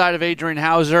standpoint, outside of Adrian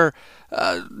Hauser,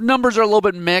 numbers are a little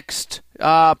bit mixed.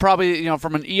 Probably,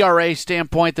 from an ERA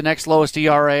standpoint, the next lowest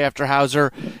ERA after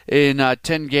Hauser in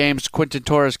 10 games. Quinton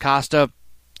Torres-Costa,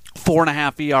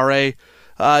 4.5 ERA.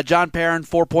 John Perrin,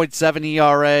 4.7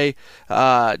 ERA.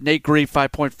 Nate Grief,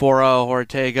 5.40.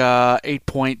 Ortega,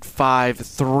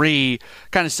 8.53.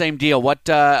 Kind of same deal. What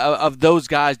of those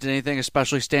guys, did anything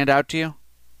especially stand out to you?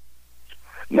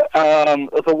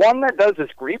 The one that does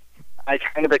is Grief. I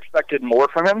kind of expected more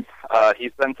from him.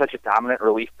 He's been such a dominant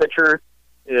relief pitcher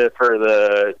for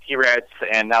the T-Rats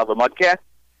and now the Mudcats.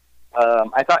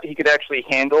 I thought he could actually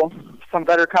handle some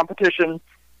better competition.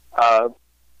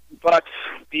 But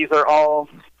these are all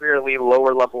fairly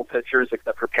lower-level pitchers,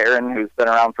 except for Perrin, who's been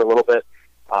around for a little bit.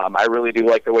 I really do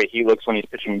like the way he looks when he's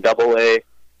pitching Double-A.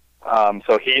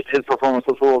 So his performance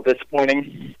was a little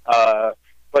disappointing.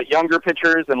 But younger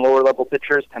pitchers and lower-level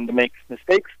pitchers tend to make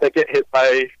mistakes that get hit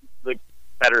by the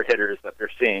better hitters that they're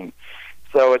seeing.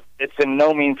 So it's in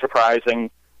no means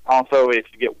surprising. Also, if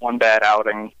you get one bad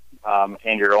outing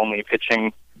and you're only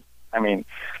pitching,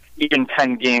 even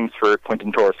 10 games for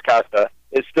Quinton Torres-Costa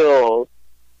is still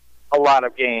a lot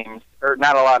of games, or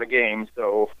not a lot of games,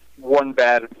 so one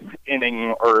bad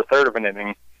inning or a third of an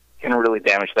inning can really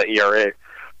damage that ERA.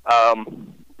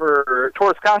 For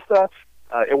Torres-Costa,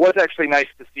 it was actually nice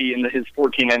to see in his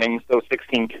 14 innings, those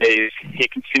 16 Ks, he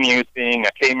continues being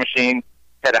a K machine,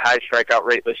 had a high strikeout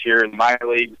rate this year in the minor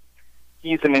leagues.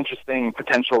 He's an interesting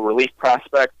potential relief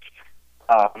prospect,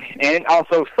 and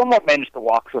also somewhat managed the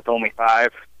walks with only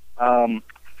 5.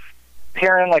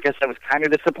 Perrin, like I said, was kind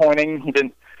of disappointing.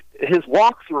 His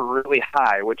walks were really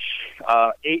high, which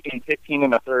 8 and 15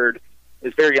 and a third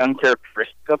is very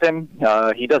uncharacteristic of him.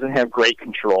 He doesn't have great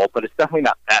control, but it's definitely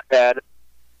not that bad.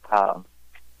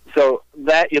 So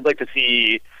that you'd like to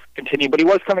see continue, but he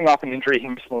was coming off an injury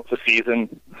most of the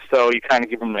season, so you kind of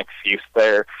give him an excuse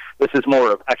there. This is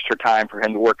more of extra time for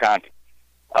him to work on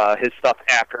his stuff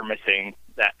after missing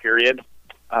that period.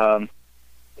 And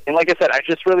like I said, I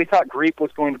just really thought Griep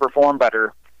was going to perform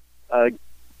better,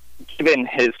 given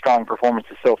his strong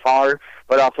performances so far,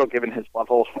 but also given his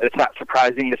level. It's not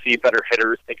surprising to see better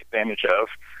hitters take advantage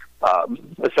of,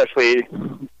 especially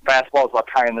fastballs left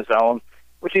high in the zone,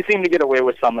 which he seemed to get away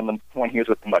with some when he was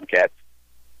with the Mudcats.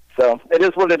 So it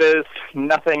is what it is.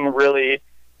 Nothing really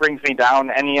brings me down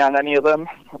on any of them,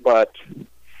 but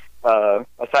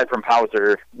aside from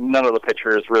Hauser, none of the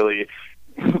pitchers really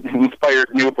inspired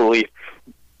new belief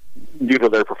due to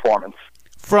their performance.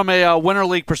 From a Winter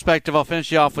League perspective, I'll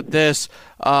finish you off with this.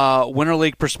 Winter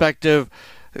League perspective,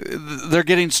 they're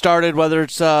getting started, whether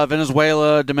it's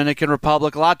Venezuela, Dominican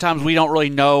Republic. A lot of times we don't really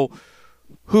know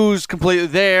who's completely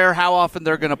there, how often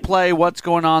they're going to play, what's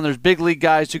going on. There's big league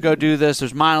guys who go do this.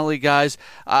 There's minor league guys.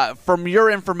 From your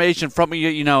information, from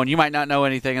you know, and you might not know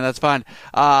anything, and that's fine.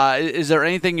 Is there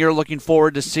anything you're looking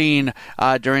forward to seeing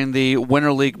during the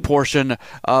Winter League portion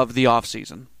of the off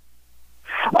season?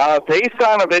 Based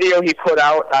on a video he put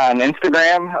out on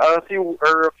Instagram a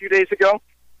few days ago,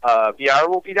 VR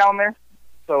will be down there,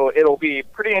 so it'll be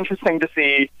pretty interesting to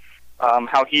see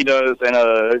how he does in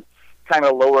a kind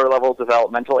of lower level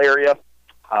developmental area.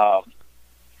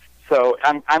 So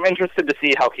I'm interested to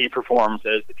see how he performs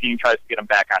as the team tries to get him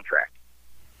back on track.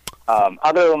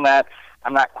 Other than that,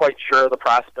 I'm not quite sure of the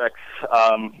prospects.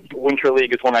 Winter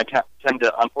League is one I tend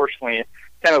to, unfortunately,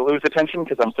 kind of lose attention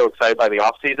because I'm so excited by the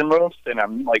off-season moves, and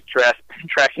I'm like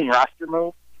tracking roster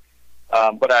moves.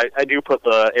 But I do put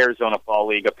the Arizona Fall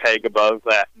League a peg above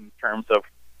that in terms of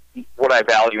what I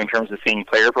value in terms of seeing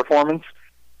player performance,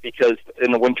 because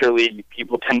in the Winter League,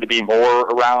 people tend to be more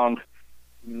around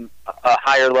a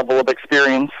higher level of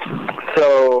experience.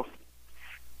 So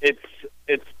it's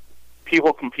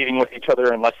people competing with each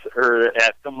other or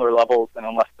at similar levels, and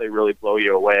unless they really blow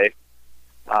you away,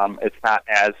 it's not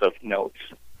as of note.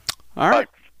 All right.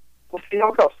 But we'll see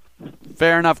how it goes.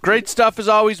 Fair enough. Great stuff as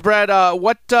always, Brad.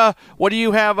 What do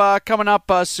you have coming up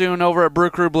soon over at Brew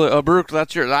Crew Blue? Brew,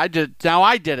 that's your. I did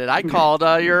it. I called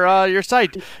your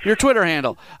site, your Twitter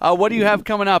handle. What do you have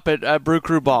coming up at Brew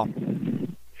Crew Ball?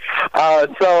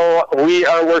 So we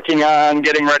are working on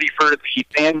getting ready for the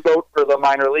fan vote for the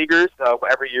minor leaguers.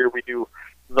 Every year we do.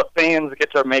 The fans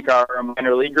get to make our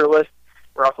minor leaguer list.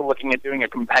 We're also looking at doing a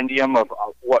compendium of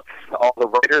what all the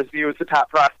writers view as the top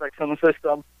prospects in the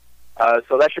system.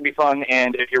 So that should be fun,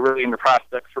 and if you're really into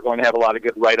prospects, we're going to have a lot of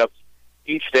good write-ups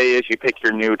each day as you pick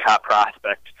your new top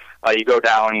prospect. You go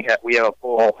down, we have a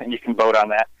poll, and you can vote on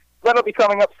that. That'll be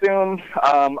coming up soon.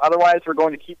 Otherwise, we're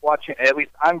going to keep watching, at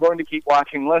least I'm going to keep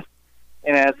watching lists,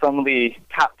 and as some of the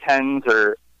top 10s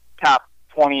or top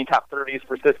 20, top 30s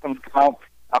for systems come out,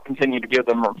 I'll continue to give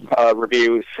them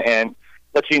reviews and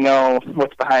let you know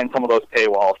what's behind some of those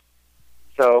paywalls.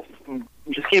 So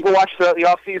just keep a watch throughout the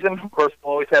off-season. Of course,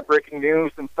 we'll always have breaking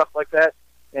news and stuff like that.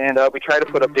 And we try to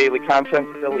put up daily content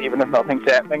still, even if nothing's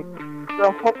happening.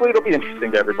 So hopefully it'll be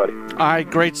interesting to everybody. All right,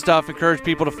 great stuff. Encourage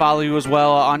people to follow you as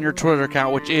well on your Twitter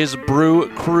account, which is Brew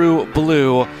Crew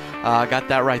Blue. Got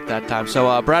that right that time.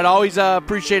 So, Brad, always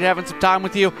appreciate having some time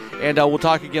with you, and we'll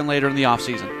talk again later in the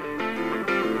off-season.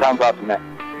 Sounds awesome, Matt.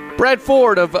 Brad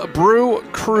Ford of Brew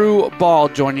Crew Ball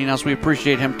joining us. We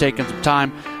appreciate him taking some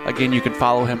time. Again, you can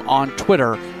follow him on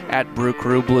Twitter at Brew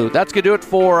Crew Blue. That's going to do it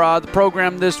for the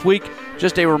program this week.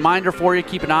 Just a reminder for you,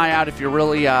 keep an eye out if you're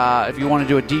really, if you want to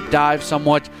do a deep dive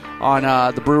somewhat on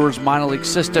the Brewers minor league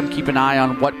system. Keep an eye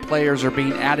on what players are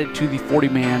being added to the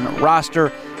 40-man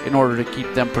roster in order to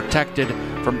keep them protected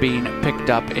from being picked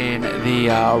up in the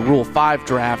Rule 5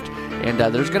 draft. And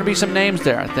there's going to be some names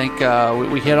there. I think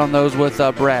we hit on those with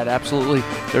Brad. Absolutely,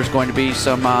 there's going to be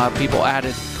some people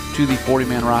added to the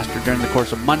 40-man roster during the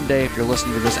course of Monday. If you're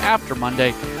listening to this after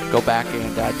Monday, go back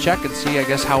and check and see, I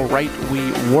guess, how right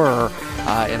we were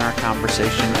in our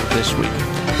conversation this week.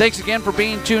 Thanks again for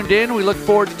being tuned in. We look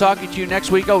forward to talking to you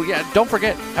next week. Oh, yeah, don't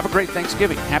forget, have a great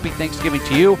Thanksgiving. Happy Thanksgiving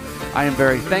to you. I am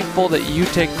very thankful that you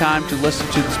take time to listen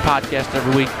to this podcast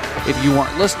every week. If you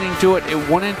weren't listening to it, it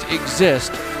wouldn't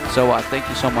exist. So thank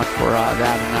you so much for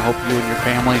that, and I hope you and your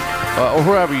family, or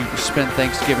whoever you spend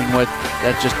Thanksgiving with,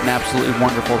 that's just an absolutely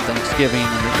wonderful Thanksgiving,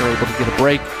 and that you're able to get a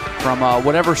break from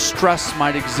whatever stress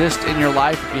might exist in your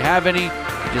life. If you have any,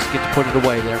 you just get to put it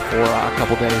away there for a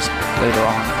couple days later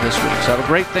on this week. So have a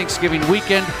great Thanksgiving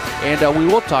weekend, and we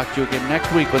will talk to you again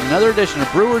next week with another edition of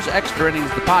Brewers Extra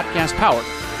Innings, the podcast powered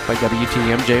by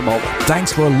WTMJ Mobile.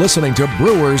 Thanks for listening to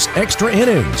Brewers Extra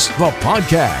Innings, the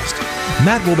podcast.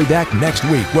 Matt will be back next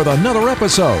week with another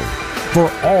episode.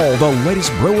 For all the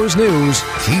latest Brewers news,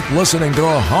 keep listening to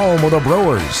the home of the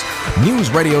Brewers, News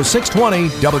Radio 620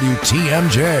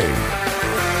 WTMJ.